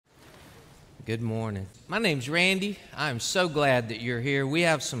Good morning. My name's Randy. I'm so glad that you're here. We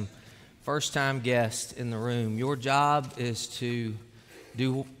have some first-time guests in the room. Your job is to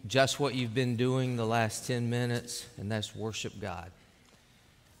do just what you've been doing the last 10 minutes, and that's worship God.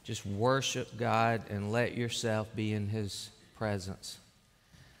 Just worship God and let yourself be in His presence.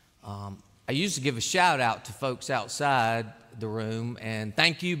 I used to give a shout-out to folks outside the room, and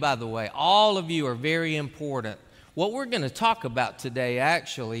thank you, by the way. All of you are very important. What we're going to talk about today,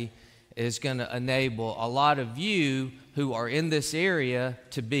 actually, is going to enable a lot of you who are in this area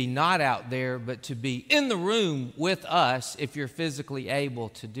to be not out there, but to be in the room with us if you're physically able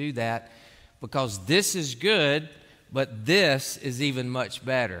to do that, because this is good, but this is even much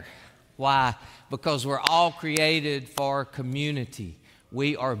better. Why? Because we're all created for community.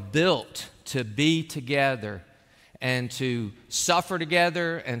 We are built to be together and to suffer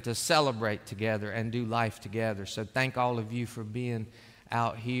together and to celebrate together and do life together. So thank all of you for being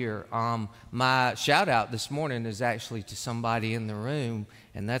out here. My shout out this morning is actually to somebody in the room,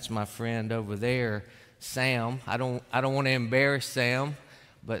 and that's my friend over there, Sam. I don't want to embarrass Sam,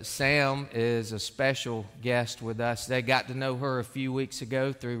 but Sam is a special guest with us. They got to know her a few weeks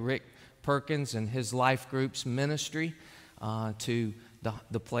ago through Rick Perkins and his Life Groups ministry to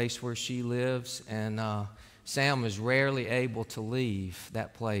the place where she lives, and Sam is rarely able to leave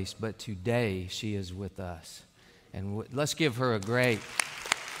that place, but today she is with us. And let's give her a great.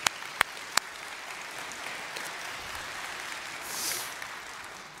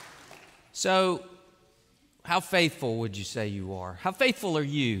 So, how faithful would you say you are? How faithful are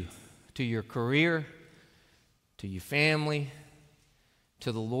you to your career, to your family,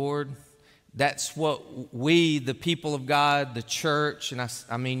 to the Lord? That's what we, the people of God, the church, and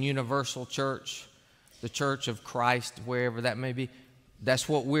I mean Universal Church, the Church of Christ, wherever that may be, that's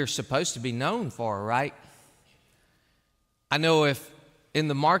what we're supposed to be known for, right? I know if in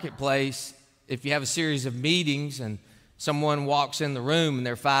the marketplace, if you have a series of meetings and someone walks in the room and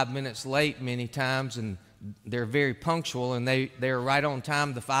they're 5 minutes late many times and they're very punctual and they're right on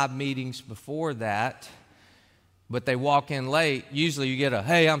time the 5 meetings before that, but they walk in late, usually you get a,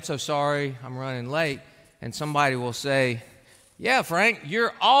 hey, I'm so sorry, I'm running late, and somebody will say, yeah, Frank,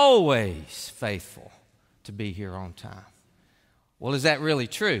 you're always faithful to be here on time. Well, is that really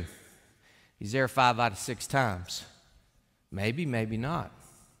true? He's there 5 out of 6 times. Maybe, maybe not.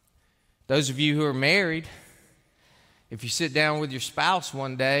 Those of you who are married, if you sit down with your spouse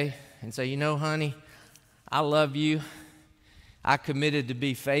one day and say, you know, honey, I love you. I committed to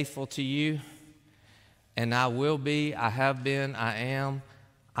be faithful to you, and I will be, I have been, I am.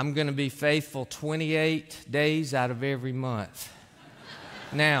 I'm going to be faithful 28 days out of every month.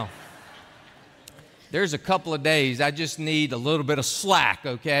 Now, there's a couple of days I just need a little bit of slack,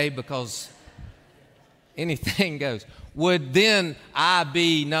 okay, because anything goes. Would then I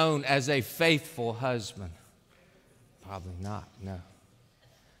be known as a faithful husband? Probably not, no.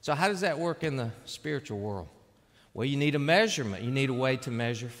 So how does that work in the spiritual world? Well, you need a measurement. You need a way to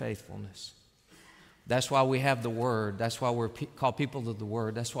measure faithfulness. That's why we have the Word. That's why we're called people of the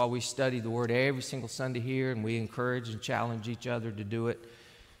Word. That's why we study the Word every single Sunday here, and we encourage and challenge each other to do it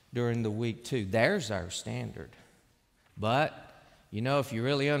during the week too. There's our standard. But, you know, if you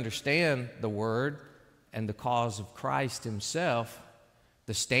really understand the Word and the cause of Christ Himself,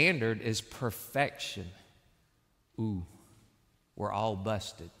 the standard is perfection. Ooh, we're all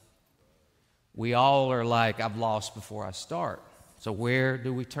busted. We all are like, I've lost before I start. So where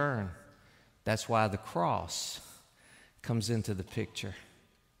do we turn? That's why the cross comes into the picture.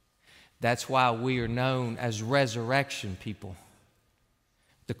 That's why we are known as resurrection people.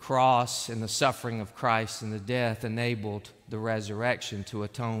 The cross and the suffering of Christ and the death enabled the resurrection to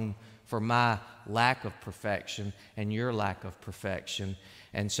atone for my lack of perfection and your lack of perfection.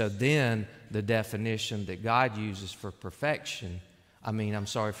 And so then the definition that God uses for perfection,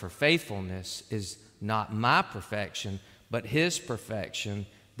 for faithfulness, is not my perfection, but His perfection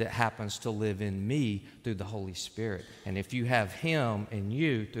that happens to live in me through the Holy Spirit. And if you have Him in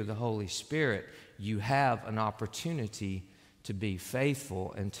you through the Holy Spirit, you have an opportunity to be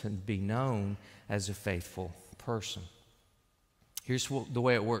faithful and to be known as a faithful person. Here's the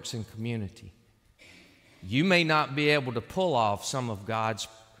way it works in community. You may not be able to pull off some of God's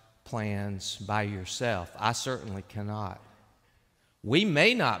plans by yourself. I certainly cannot. We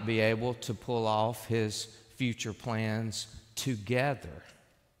may not be able to pull off His future plans together,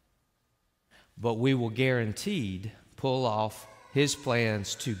 but we will guaranteed pull off His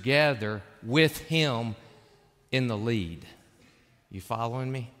plans together with Him in the lead. You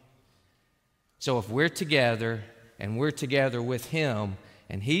following me? So if we're together and we're together with Him,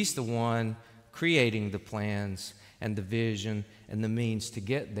 and He's the one creating the plans and the vision and the means to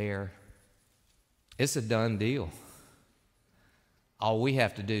get there, It's a done deal. All we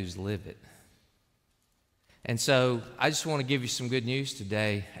have to do is live it. And so I just want to give you some good news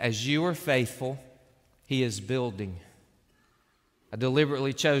today. As you are faithful, He is building. I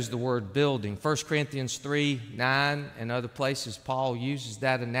deliberately chose the word building. 1 Corinthians 3:9 and other places, Paul uses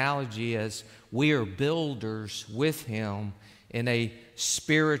that analogy as we are builders with Him in a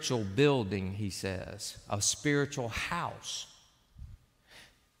spiritual building, he says, a spiritual house.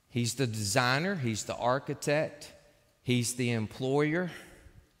 He's the designer, He's the architect, He's the employer.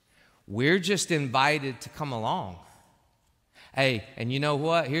 We're just invited to come along. Hey, and you know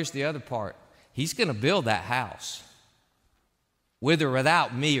what? Here's the other part. He's going to build that house, with or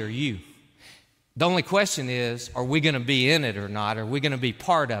without me or you. The only question is, are we going to be in it or not? Are we going to be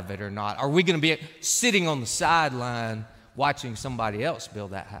part of it or not? Are we going to be sitting on the sideline watching somebody else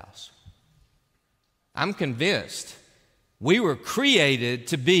build that house? I'm convinced we were created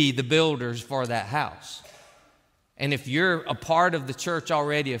to be the builders for that house. And if you're a part of the church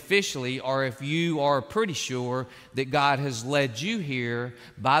already officially, or if you are pretty sure that God has led you here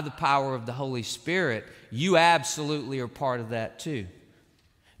by the power of the Holy Spirit, you absolutely are part of that too.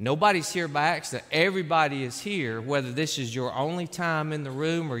 Nobody's here by accident. Everybody is here, whether this is your only time in the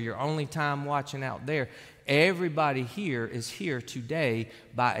room or your only time watching out there. Everybody here is here today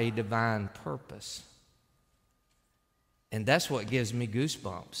by a divine purpose. And that's what gives me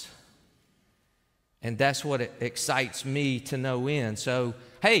goosebumps. And that's what excites me to no end. So,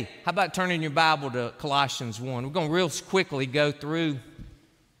 hey, how about turning your Bible to Colossians 1? We're going to real quickly go through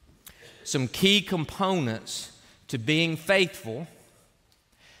some key components to being faithful,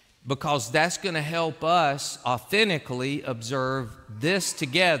 because that's going to help us authentically observe this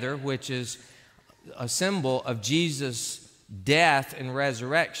together, which is a symbol of Jesus' death and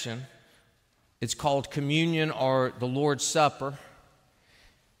resurrection. It's called communion or the Lord's Supper.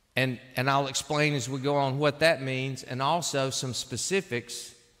 And I'll explain as we go on what that means, and also some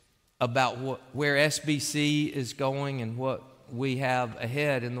specifics about where SBC is going and what we have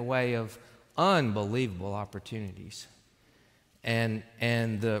ahead in the way of unbelievable opportunities and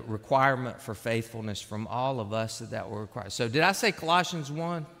the requirement for faithfulness from all of us that will require. So did I say Colossians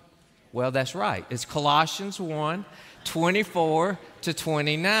 1? Well, that's right. It's Colossians 1, 24 to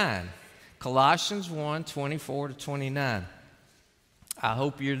 29. Colossians 1, 24 to 29. I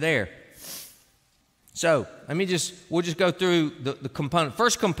hope you're there. So we'll just go through the component.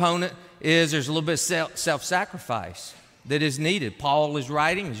 First component is there's a little bit of self-sacrifice that is needed. Paul is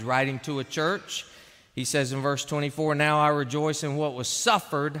writing. He's writing to a church. He says in verse 24, now I rejoice in what was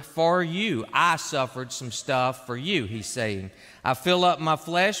suffered for you. I suffered some stuff for you, he's saying. I fill up my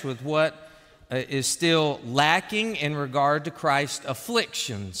flesh with what is still lacking in regard to Christ's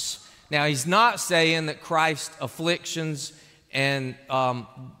afflictions. Now, he's not saying that Christ's afflictions and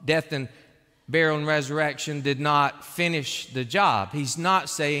death and burial and resurrection did not finish the job. He's not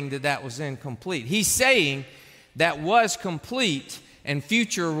saying that that was incomplete. He's saying that was complete and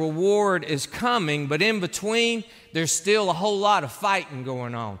future reward is coming, but in between, there's still a whole lot of fighting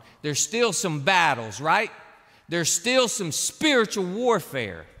going on. There's still some battles, right? There's still some spiritual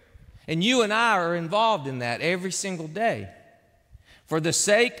warfare. And you and I are involved in that every single day for the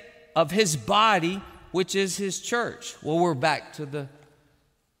sake of His body, which is His church. Well, we're back to the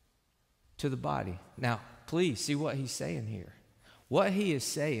body. Now, please see what he's saying here. What he is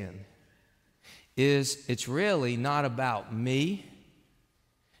saying is it's really not about me.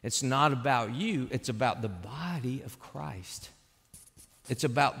 It's not about you. It's about the body of Christ. It's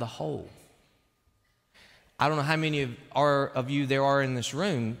about the whole. I don't know how many of you there are in this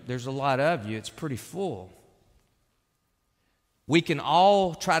room. There's a lot of you. It's pretty full. We can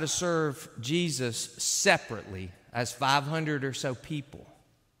all try to serve Jesus separately as 500 or so people.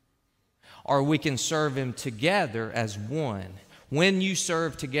 Or we can serve Him together as one. When you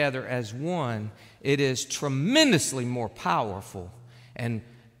serve together as one, it is tremendously more powerful and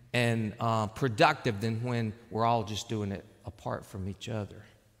productive than when we're all just doing it apart from each other.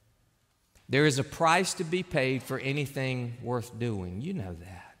 There is a price to be paid for anything worth doing. You know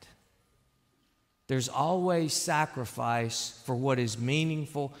that. There's always sacrifice for what is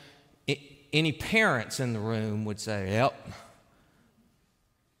meaningful. Any parents in the room would say, yep.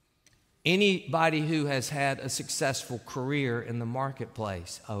 Anybody who has had a successful career in the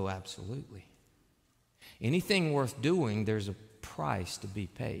marketplace, oh, absolutely. Anything worth doing, there's a price to be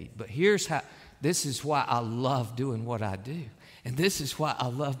paid. But this is why I love doing what I do. And this is why I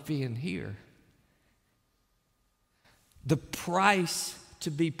love being here. The price to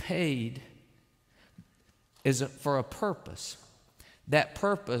be paid is for a purpose. That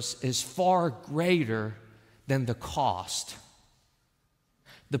purpose is far greater than the cost.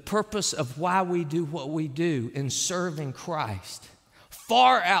 The purpose of why we do what we do in serving Christ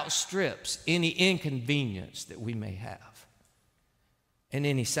far outstrips any inconvenience that we may have and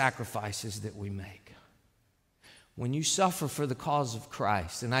any sacrifices that we make. When you suffer for the cause of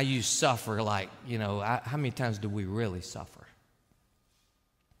Christ, and I use suffer like, how many times do we really suffer?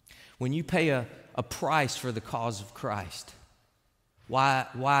 When you pay a price for the cause of Christ,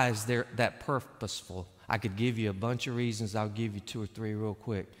 why is there that purposeful? I could give you a bunch of reasons. I'll give you 2 or 3 real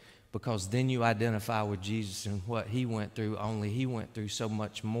quick. Because then you identify with Jesus and what he went through, only he went through so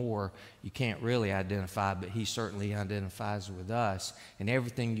much more. You can't really identify, but he certainly identifies with us. And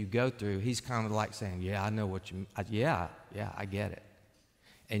everything you go through, he's kind of like saying, yeah, I know what you, yeah, I get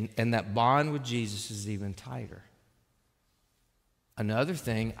it. And that bond with Jesus is even tighter. Another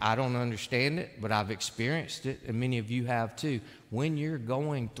thing, I don't understand it, but I've experienced it, and many of you have too. When you're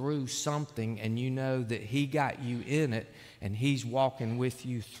going through something and you know that he got you in it and he's walking with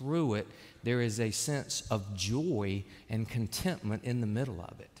you through it, there is a sense of joy and contentment in the middle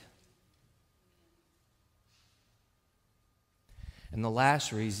of it. And the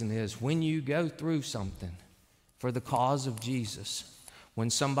last reason is when you go through something for the cause of Jesus,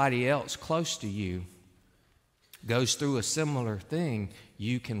 when somebody else close to you goes through a similar thing,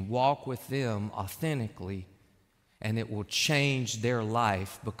 you can walk with them authentically and it will change their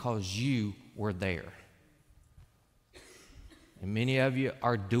life because you were there. And many of you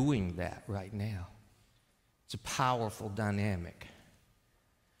are doing that right now. It's a powerful dynamic.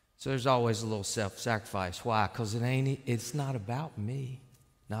 So there's always a little self-sacrifice. Why? Because it's not about me,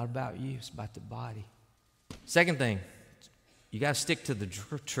 not about you, it's about the body. Second thing, you got to stick to the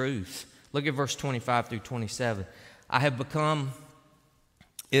truth. Look at verse 25 through 27. I have become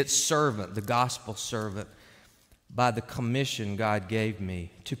its servant, the gospel servant, by the commission God gave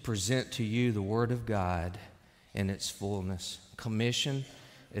me to present to you the word of God in its fullness. Commission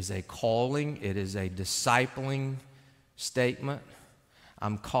is a calling. It is a discipling statement.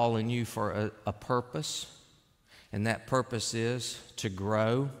 I'm calling you for a purpose, and that purpose is to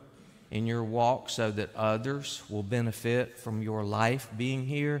grow in your walk so that others will benefit from your life being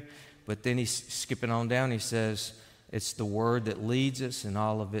here. But then he's skipping on down. He says, it's the word that leads us in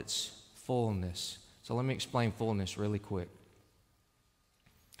all of its fullness. So let me explain fullness really quick.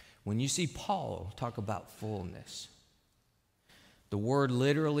 When you see Paul talk about fullness, the word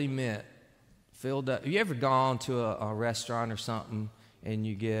literally meant filled up. Have you ever gone to a restaurant or something and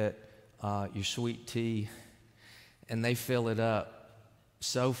you get your sweet tea and they fill it up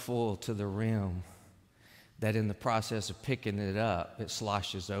so full to the rim that in the process of picking it up, it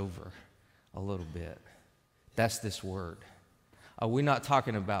sloshes over a little bit? That's this word. We're not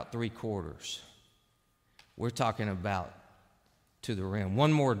talking about 3/4. We're talking about to the rim.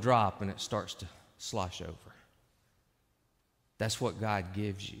 One more drop and it starts to slosh over. That's what God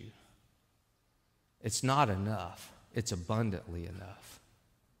gives you. It's not enough. It's abundantly enough.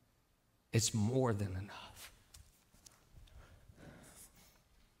 It's more than enough.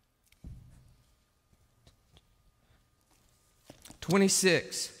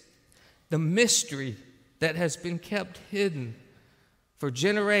 "26. The mystery that has been kept hidden for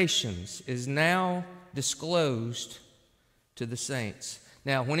generations is now disclosed to the saints."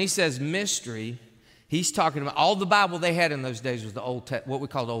 Now, when he says mystery, he's talking about all the Bible they had in those days was the what we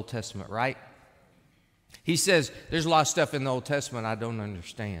call the Old Testament, right? He says there's a lot of stuff in the Old Testament I don't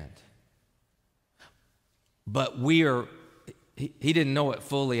understand. But he didn't know it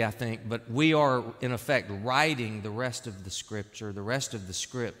fully, I think, but we are, in effect, writing the rest of the Scripture, the rest of the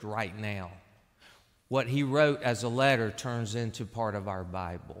script right now. What he wrote as a letter turns into part of our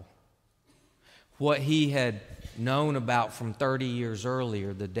Bible. What he had known about from 30 years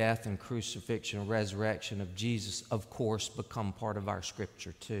earlier, the death and crucifixion and resurrection of Jesus, of course, become part of our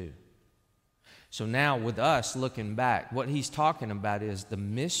Scripture too. So now with us looking back, what he's talking about is the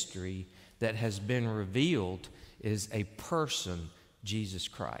mystery that has been revealed is a person, Jesus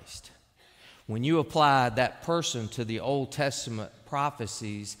Christ. When you apply that person to the Old Testament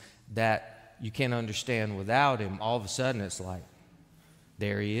prophecies that you can't understand without him, all of a sudden it's like,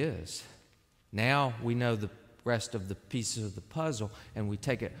 there he is. Now we know the rest of the pieces of the puzzle, and we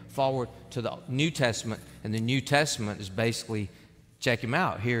take it forward to the New Testament, and the New Testament is basically, check him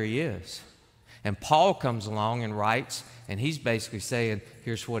out, here he is. And Paul comes along and writes, and he's basically saying,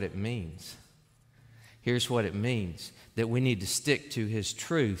 here's what it means. Here's what it means, that we need to stick to his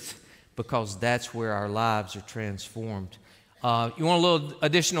truth because that's where our lives are transformed. You want a little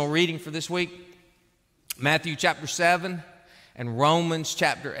additional reading for this week? Matthew chapter 7 and Romans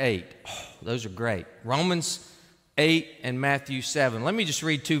chapter 8. Oh, those are great. Romans 8 and Matthew 7. Let me just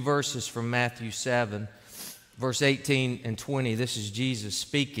read 2 verses from Matthew 7. verse 18 and 20, this is Jesus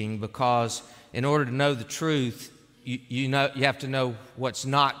speaking, because in order to know the truth, you have to know what's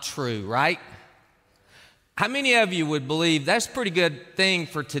not true, right? How many of you would believe that's a pretty good thing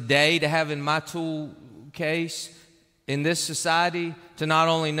for today to have in my tool case in this society, to not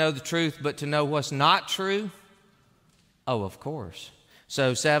only know the truth, but to know what's not true? Oh, of course.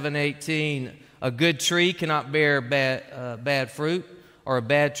 So 7:18, a good tree cannot bear bad fruit, or a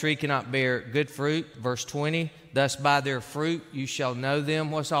bad tree cannot bear good fruit. Verse 20, thus by their fruit you shall know them.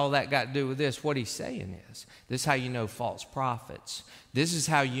 What's all that got to do with this? What he's saying is, this is how you know false prophets. This is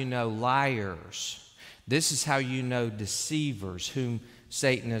how you know liars. This is how you know deceivers, whom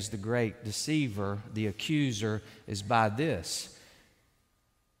Satan is the great deceiver, the accuser, is by this.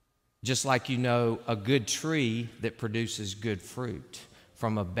 Just like you know a good tree that produces good fruit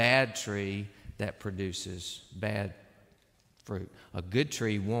from a bad tree that produces bad fruit. A good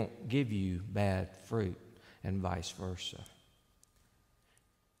tree won't give you bad fruit, and vice versa.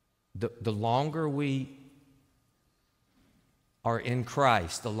 The longer we are in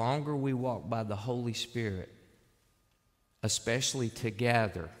Christ, the longer we walk by the Holy Spirit, especially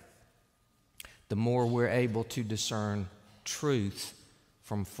together, the more we're able to discern truth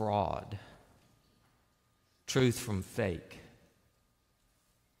from fraud, truth from fake.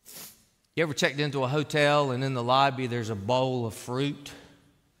 You ever checked into a hotel and in the lobby there's a bowl of fruit?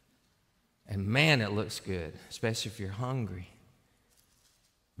 And man, it looks good, especially if you're hungry.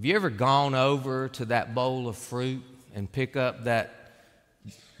 Have you ever gone over to that bowl of fruit and pick up that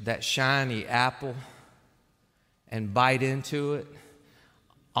shiny apple and bite into it,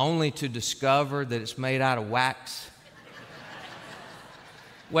 only to discover that it's made out of wax?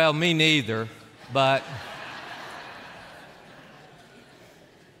 Well, me neither, but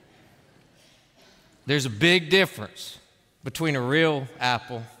there's a big difference between a real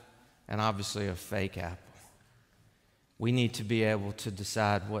apple and obviously a fake apple. We need to be able to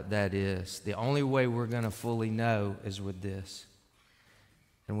decide what that is. The only way we're going to fully know is with this.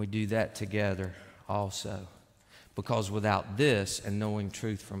 And we do that together also. Because without this and knowing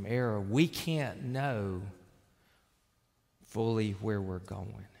truth from error, we can't know fully where we're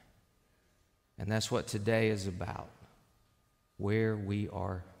going. And that's what today is about, where we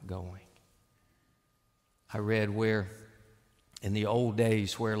are going. I read where in the old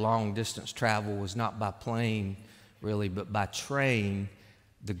days where long distance travel was not by plane really, but by train,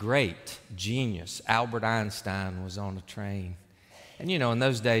 the great genius Albert Einstein was on a train. And you know, in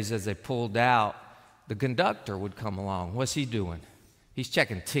those days as they pulled out, the conductor would come along. What's he doing? He's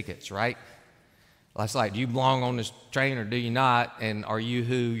checking tickets, right? It's like, do you belong on this train or do you not? And are you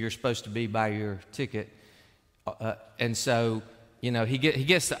who you're supposed to be by your ticket? And so, you know, he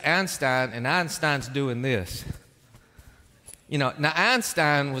gets to Einstein, and Einstein's doing this. You know, now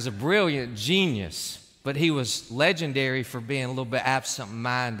Einstein was a brilliant genius, but he was legendary for being a little bit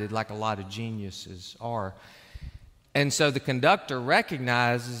absent-minded, like a lot of geniuses are. And so the conductor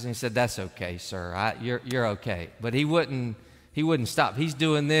recognizes, and he said, "That's okay, sir. You're okay." But he wouldn't stop. He's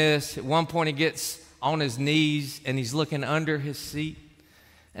doing this. At one point, he gets on his knees, and he's looking under his seat.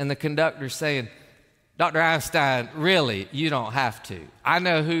 And the conductor's saying, "Dr. Einstein, really, you don't have to. I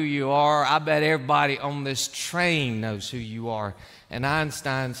know who you are. I bet everybody on this train knows who you are." And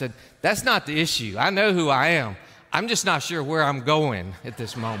Einstein said, "That's not the issue. I know who I am. I'm just not sure where I'm going at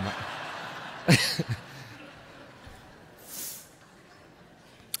this moment."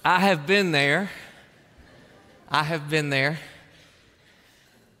 I have been there. I have been there.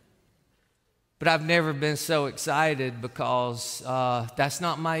 But I've never been so excited because that's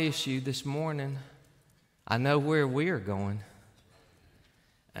not my issue this morning. I know where we are going.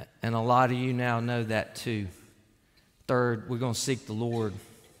 And a lot of you now know that too. Third, we're going to seek the Lord.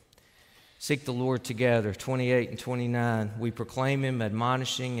 Seek the Lord together. 28 and 29. We proclaim Him,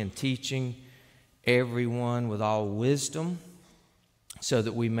 admonishing and teaching everyone with all wisdom, so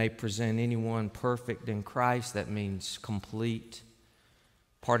that we may present anyone perfect in Christ. That means complete.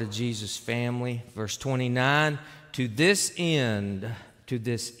 Part of Jesus' family. Verse 29, to this end,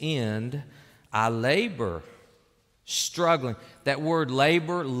 I labor, struggling. That word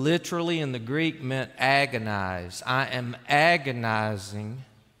labor literally in the Greek meant agonize. I am agonizing.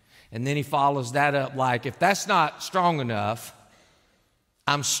 And then he follows that up like, if that's not strong enough,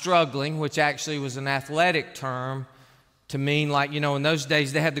 I'm struggling, which actually was an athletic term to mean like, you know, in those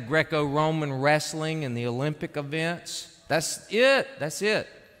days they had the Greco-Roman wrestling and the Olympic events. That's it.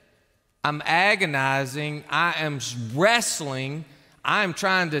 I'm agonizing. I am wrestling. I am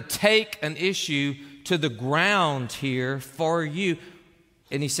trying to take an issue to the ground here for you.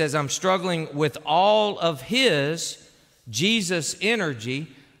 And he says, I'm struggling with all of Jesus' energy.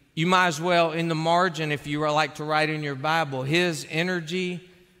 You might as well, in the margin, if you like to write in your Bible, his energy,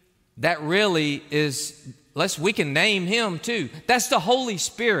 that really is, we can name him too. That's the Holy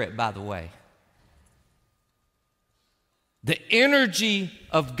Spirit, by the way. The energy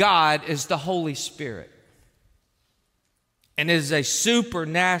of God is the Holy Spirit. And it is a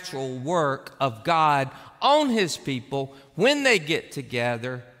supernatural work of God on his people when they get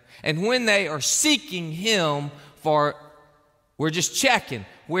together and when they are seeking him for, we're just checking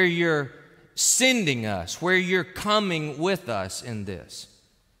where you're sending us, where you're coming with us in this.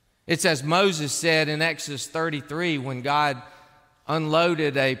 It's as Moses said in Exodus 33 when God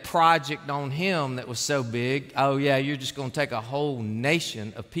unloaded a project on him that was so big. Oh yeah, you're just going to take a whole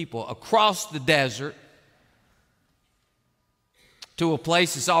nation of people across the desert to a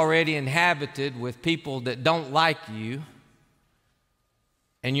place that's already inhabited with people that don't like you,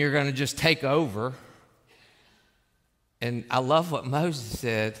 and you're going to just take over. And I love what Moses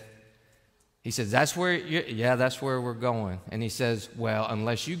said. He says, that's where we're going. And he says, well,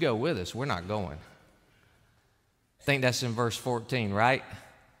 unless you go with us, we're not going. I think that's in verse 14, right?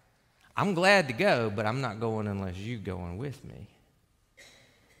 I'm glad to go, but I'm not going unless you're going with me.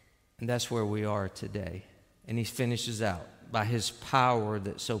 And that's where we are today. And he finishes out, by his power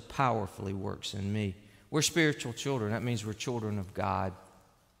that so powerfully works in me. We're spiritual children. That means we're children of God.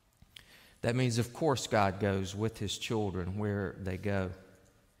 That means, of course, God goes with his children where they go.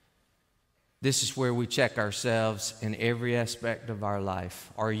 This is where we check ourselves in every aspect of our life.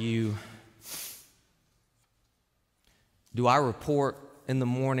 Do I report in the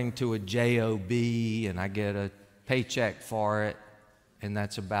morning to a job and I get a paycheck for it and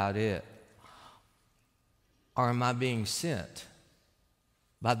that's about it? Or am I being sent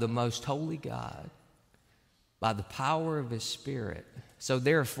by the most holy God, by the power of his Spirit? So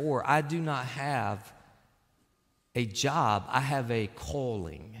therefore, I do not have a job, I have a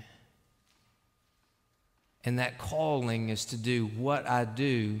calling. And that calling is to do what I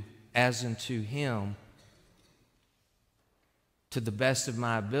do as unto him to the best of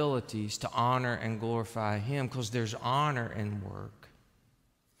my abilities to honor and glorify him, because there's honor in work.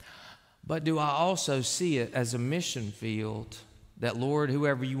 But do I also see it as a mission field that, Lord,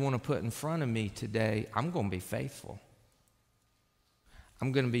 whoever you want to put in front of me today, I'm going to be faithful.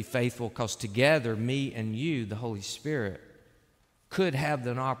 I'm going to be faithful because together, me and you, the Holy Spirit, could have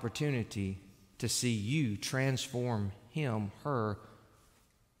an opportunity to see you transform him, her,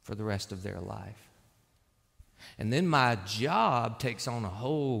 for the rest of their life. And then my job takes on a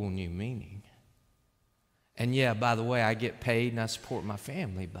whole new meaning. And yeah, by the way, I get paid and I support my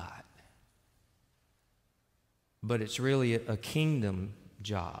family by it. But it's really a kingdom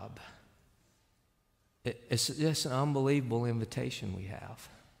job. It's just an unbelievable invitation we have.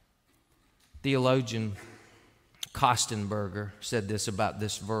 Theologian Kostenberger said this about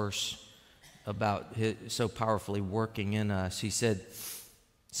this verse, about it so powerfully working in us. He said,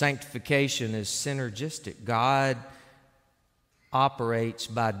 sanctification is synergistic. God operates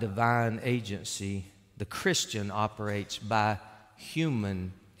by divine agency. The Christian operates by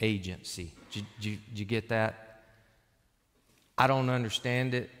human agency. Did you get that? I don't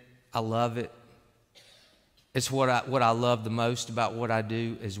understand it. I love it. It's what I love the most about what I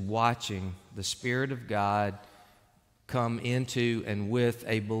do is watching the Spirit of God come into and with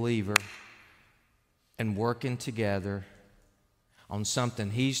a believer and working together on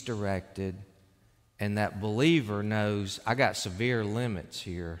something he's directed, and that believer knows I got severe limits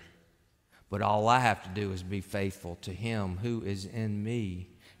here, but all I have to do is be faithful to him who is in me,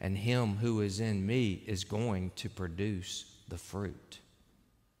 and him who is in me is going to produce the fruit.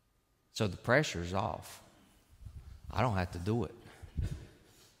 So the pressure's off. I don't have to do it.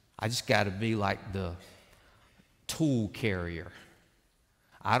 I just got to be like the tool carrier.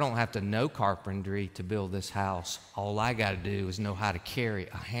 I don't have to know carpentry to build this house. All I got to do is know how to carry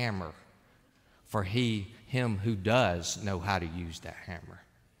a hammer for him who does know how to use that hammer.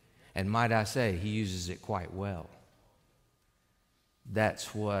 And might I say, he uses it quite well.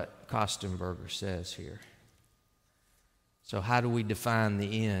 That's what Kostenberger says here. So how do we define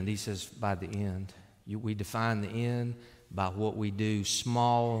the end? He says by the end. We define the end by what we do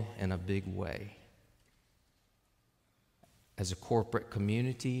small in a big way, as a corporate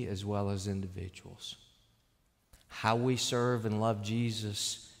community as well as individuals. How we serve and love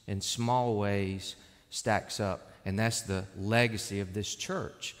Jesus in small ways stacks up, and that's the legacy of this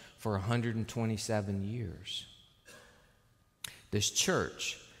church for 127 years. This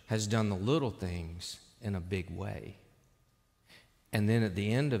church has done the little things in a big way. And then at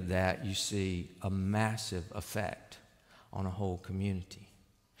the end of that, you see a massive effect on a whole community.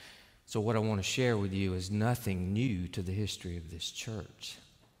 So what I want to share with you is nothing new to the history of this church.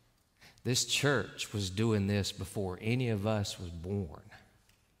 This church was doing this before any of us was born.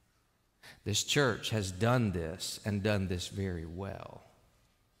 This church has done this and done this very well.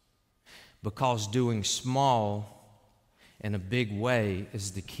 Because doing small in a big way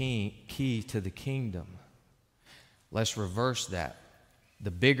is the key to the kingdom. Let's reverse that.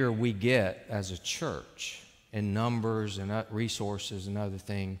 The bigger we get as a church in numbers and resources and other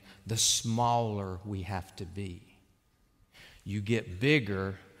things, the smaller we have to be. You get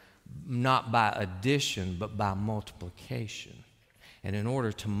bigger not by addition, but by multiplication. And in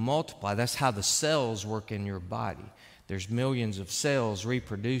order to multiply, that's how the cells work in your body. There's millions of cells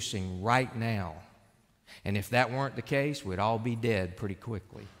reproducing right now. And if that weren't the case, we'd all be dead pretty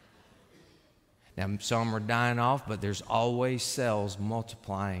quickly. Now, some are dying off, but there's always cells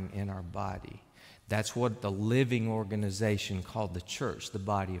multiplying in our body. That's what the living organization called the church, the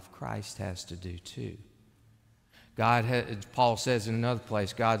body of Christ, has to do too. Paul says in another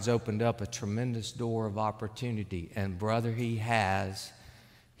place, God's opened up a tremendous door of opportunity. And brother, He has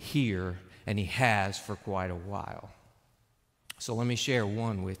here, and He has for quite a while. So let me share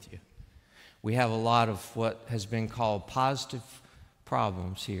one with you. We have a lot of what has been called positive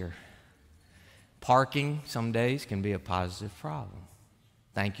problems here. Parking some days can be a positive problem.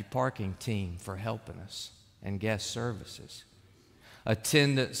 Thank you, parking team, for helping us, and guest services.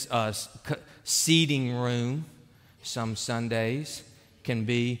 Attendance, seating room some Sundays can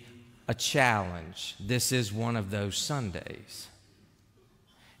be a challenge. This is one of those Sundays.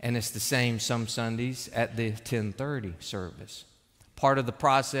 And it's the same some Sundays at the 10:30 service. Part of the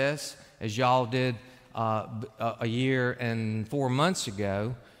process, as y'all did a year and 4 months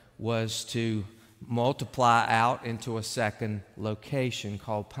ago, was to multiply out into a second location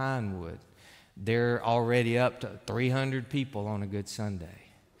called Pinewood. They're already up to 300 people on a good Sunday.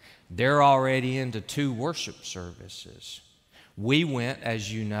 They're already into 2 worship services. We went,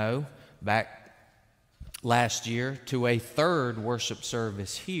 as you know, back last year to a 3rd worship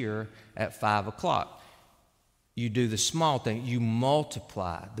service here at 5 o'clock. You do the small thing. You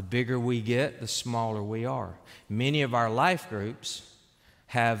multiply. The bigger we get, the smaller we are. Many of our life groups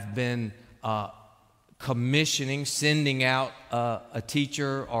have been commissioning, sending out a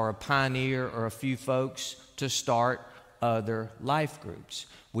teacher or a pioneer or a few folks to start other life groups.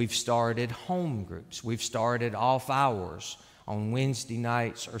 We've started home groups. We've started off hours on Wednesday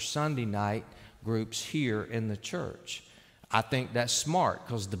nights or Sunday night groups here in the church. I think that's smart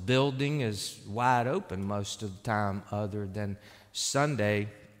because the building is wide open most of the time other than Sunday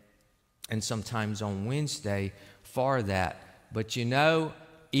and sometimes on Wednesday for that. But you know,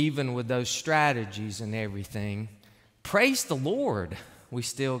 even with those strategies and everything, praise the Lord, we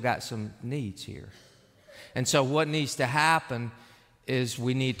still got some needs here. And so what needs to happen is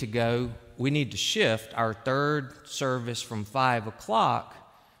we need to shift our 3rd service from 5 o'clock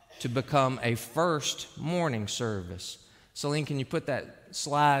to become a first morning service. Celine, can you put that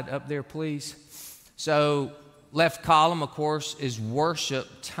slide up there, please? So left column, of course, is worship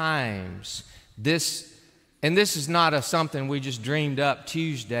times. This is not something we just dreamed up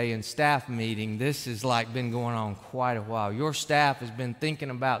Tuesday in staff meeting. This has been going on quite a while. Your staff has been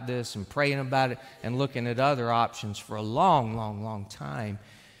thinking about this and praying about it and looking at other options for a long, long, long time.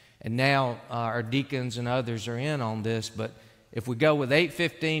 And now our deacons and others are in on this. But if we go with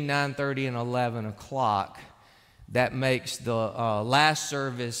 8:15, 9:30, and 11 o'clock, that makes the last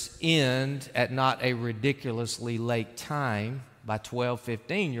service end at not a ridiculously late time. By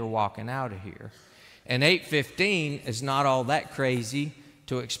 12:15, you're walking out of here. And 8:15 is not all that crazy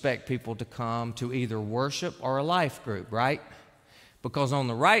to expect people to come to either worship or a life group, right? Because on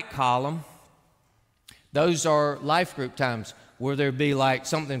the right column, those are life group times. Will there be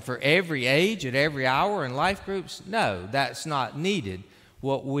something for every age at every hour in life groups? No, that's not needed.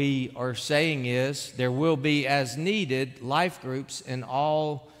 What we are saying is there will be, as needed, life groups in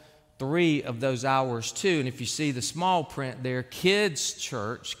all 3 of those hours too. And if you see the small print there, kids'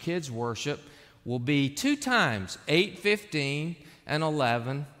 church, kids' worship, will be 2 times, 8:15 and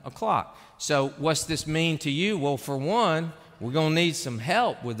 11 o'clock. So what's this mean to you? Well, for one, we're going to need some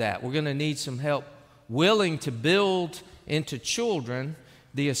help with that. We're going to need some help willing to build into children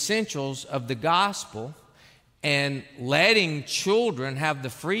the essentials of the gospel and letting children have the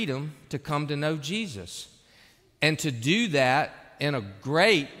freedom to come to know Jesus. And to do that in a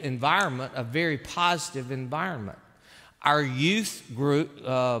great environment, a very positive environment. Our youth group,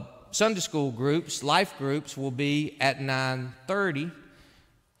 Sunday school groups, life groups will be at 9:30,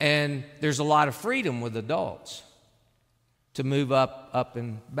 and there's a lot of freedom with adults to move up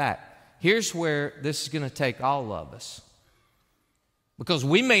and back. Here's where this is going to take all of us, because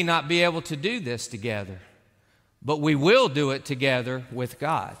we may not be able to do this together, but we will do it together with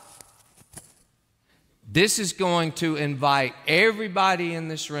God. This is going to invite everybody in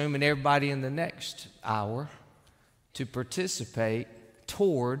this room and everybody in the next hour to participate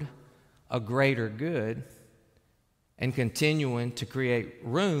toward a greater good and continuing to create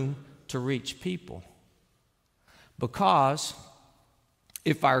room to reach people. Because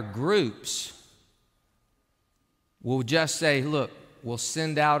if our groups will just say, look, we'll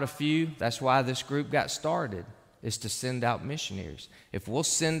send out a few, that's why this group got started, is to send out missionaries. If we'll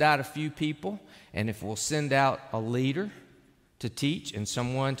send out a few people, and if we'll send out a leader to teach and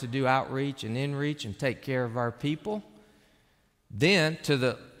someone to do outreach and inreach and take care of our people, then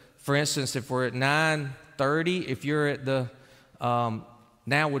for instance, if we're at 9:30, if you're at the,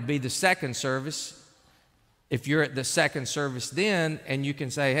 now would be the second service. If you're at the second service then, and you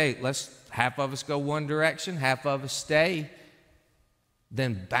can say, hey, half of us go one direction, half of us stay,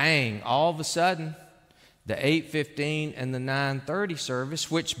 then bang, all of a sudden, the 8:15 and the 9:30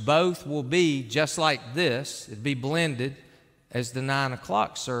 service, which both will be just like this, it'd be blended as the 9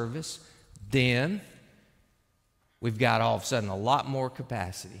 o'clock service, then we've got all of a sudden a lot more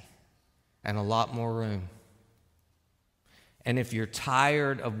capacity and a lot more room. And if you're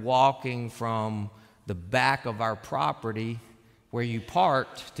tired of walking from the back of our property where you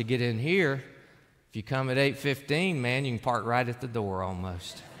parked to get in here, if you come at 8:15, man, you can park right at the door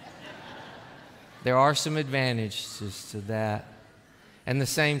almost. There are some advantages to that. And the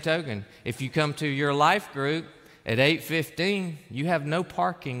same token, if you come to your life group at 8:15, you have no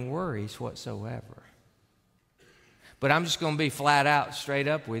parking worries whatsoever. But I'm just going to be flat out, straight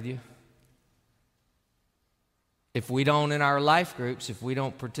up with you. If we don't, in our life groups, if we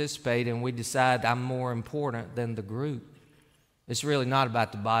don't participate and we decide I'm more important than the group, it's really not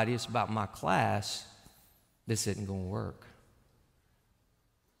about the body, it's about my class, this isn't going to work.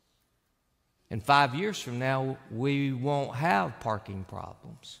 And 5 years from now, we won't have parking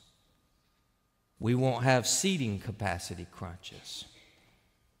problems. We won't have seating capacity crunches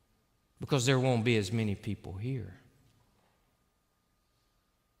because there won't be as many people here.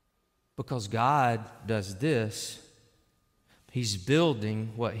 Because God does this, He's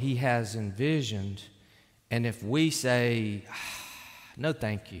building what He has envisioned, and if we say, no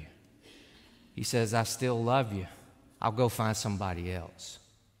thank you, He says, I still love you. I'll go find somebody else.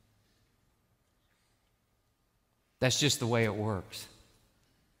 That's just the way it works.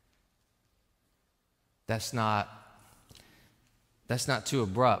 That's not too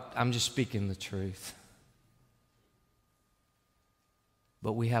abrupt. I'm just speaking the truth.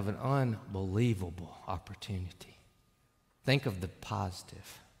 But we have an unbelievable opportunity. Think of the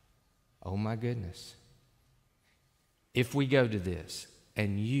positive. Oh my goodness. If we go to this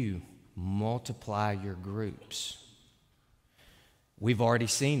and you multiply your groups, we've already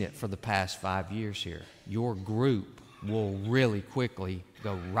seen it for the past 5 years here. Your group will really quickly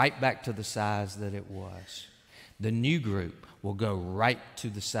go right back to the size that it was. The new group will go right to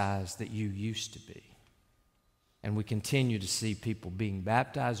the size that you used to be. And we continue to see people being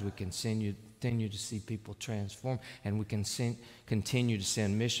baptized. We continue to see people transform. And we can continue to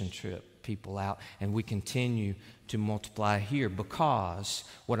send mission trip people out. And we continue to multiply here, because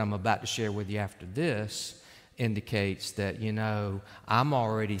what I'm about to share with you after this indicates that, I'm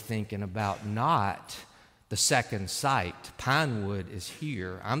already thinking about not the second site. Pinewood is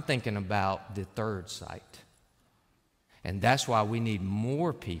here. I'm thinking about the third site. And that's why we need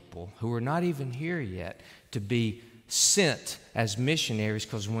more people who are not even here yet to be sent as missionaries,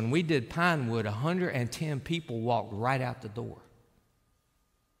 because when we did Pinewood, 110 people walked right out the door.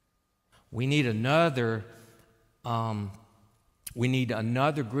 We need another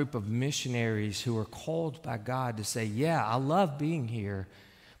group of missionaries who are called by God to say, yeah, I love being here,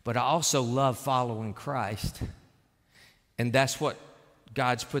 but I also love following Christ. And that's what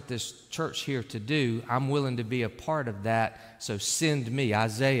God's put this church here to do. I'm willing to be a part of that. So send me.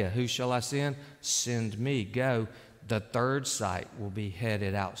 Isaiah, who shall I send? Send me. Go. The third site will be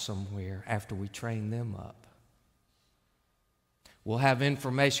headed out somewhere after we train them up. We'll have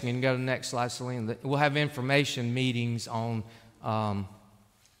information. You can go to the next slide, Celine. We'll have information meetings on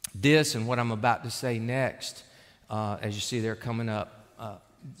this and what I'm about to say next. As you see, they're coming up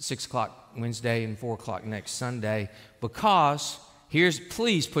 6 o'clock Wednesday and 4 o'clock next Sunday. Because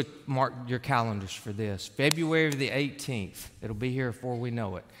please mark your calendars for this. February the 18th. It'll be here before we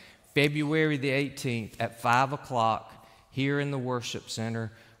know it. February the 18th at 5 o'clock here in the worship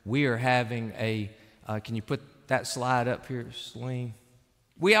center. We are having can you put that slide up here, Celine?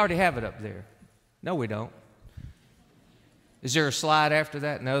 We already have it up there. No, we don't. Is there a slide after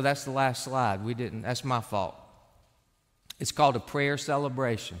that? No, that's the last slide. We didn't. That's my fault. It's called a prayer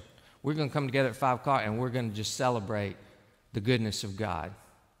celebration. We're going to come together at 5 o'clock and we're going to just celebrate the goodness of God.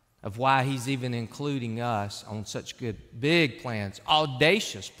 of why he's even including us on such good, big plans,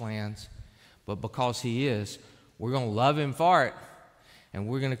 audacious plans. But because he is, we're going to love him for it. And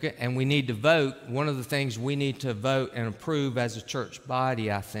we need to vote. One of the things we need to vote and approve as a church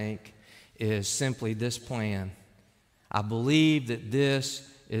body, I think, is simply this plan. I believe that this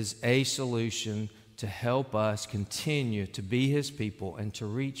is a solution to help us continue to be his people and to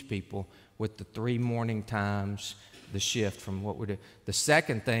reach people with the 3 morning times, the shift from what we're doing. The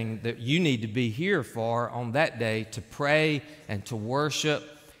second thing that you need to be here for on that day, to pray and to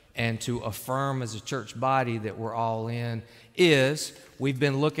worship and to affirm as a church body that we're all in, is we've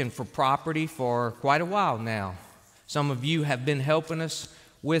been looking for property for quite a while now. Some of you have been helping us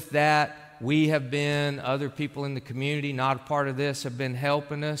with that. We have been, other people in the community, not a part of this, have been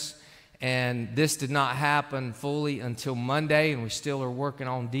helping us. And this did not happen fully until Monday, and we still are working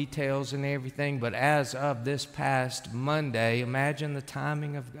on details and everything. But as of this past Monday, imagine the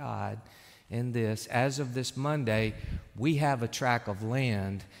timing of God in this. As of this Monday, we have a tract of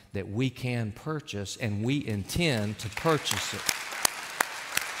land that we can purchase, and we intend to purchase it.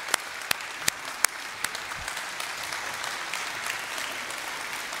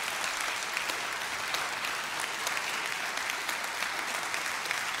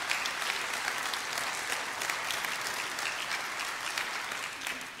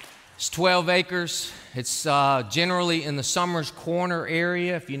 It's 12 acres. It's generally in the Summers Corner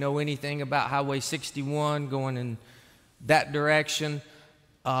area. If you know anything about Highway 61 going in that direction,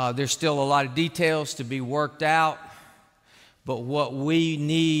 there's still a lot of details to be worked out. But what we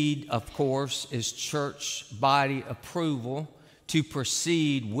need, of course, is church body approval to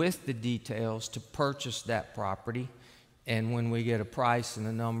proceed with the details to purchase that property. And when we get a price and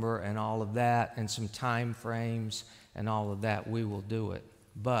a number and all of that and some time frames and all of that, we will do it.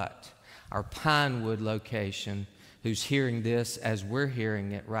 But our Pinewood location, who's hearing this as we're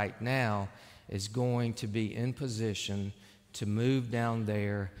hearing it right now, is going to be in position to move down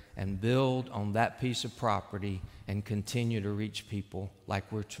there and build on that piece of property and continue to reach people like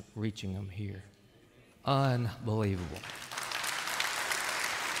we're reaching them here. Unbelievable.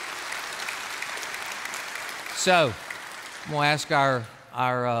 So I'm going to ask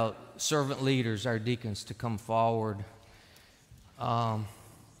our servant leaders, our deacons, to come forward.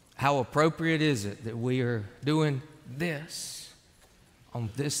 How appropriate is it that we are doing this on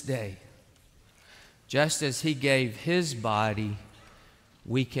this day? Just as he gave his body,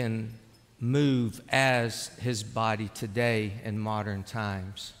 we can move as his body today in modern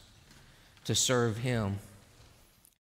times to serve him.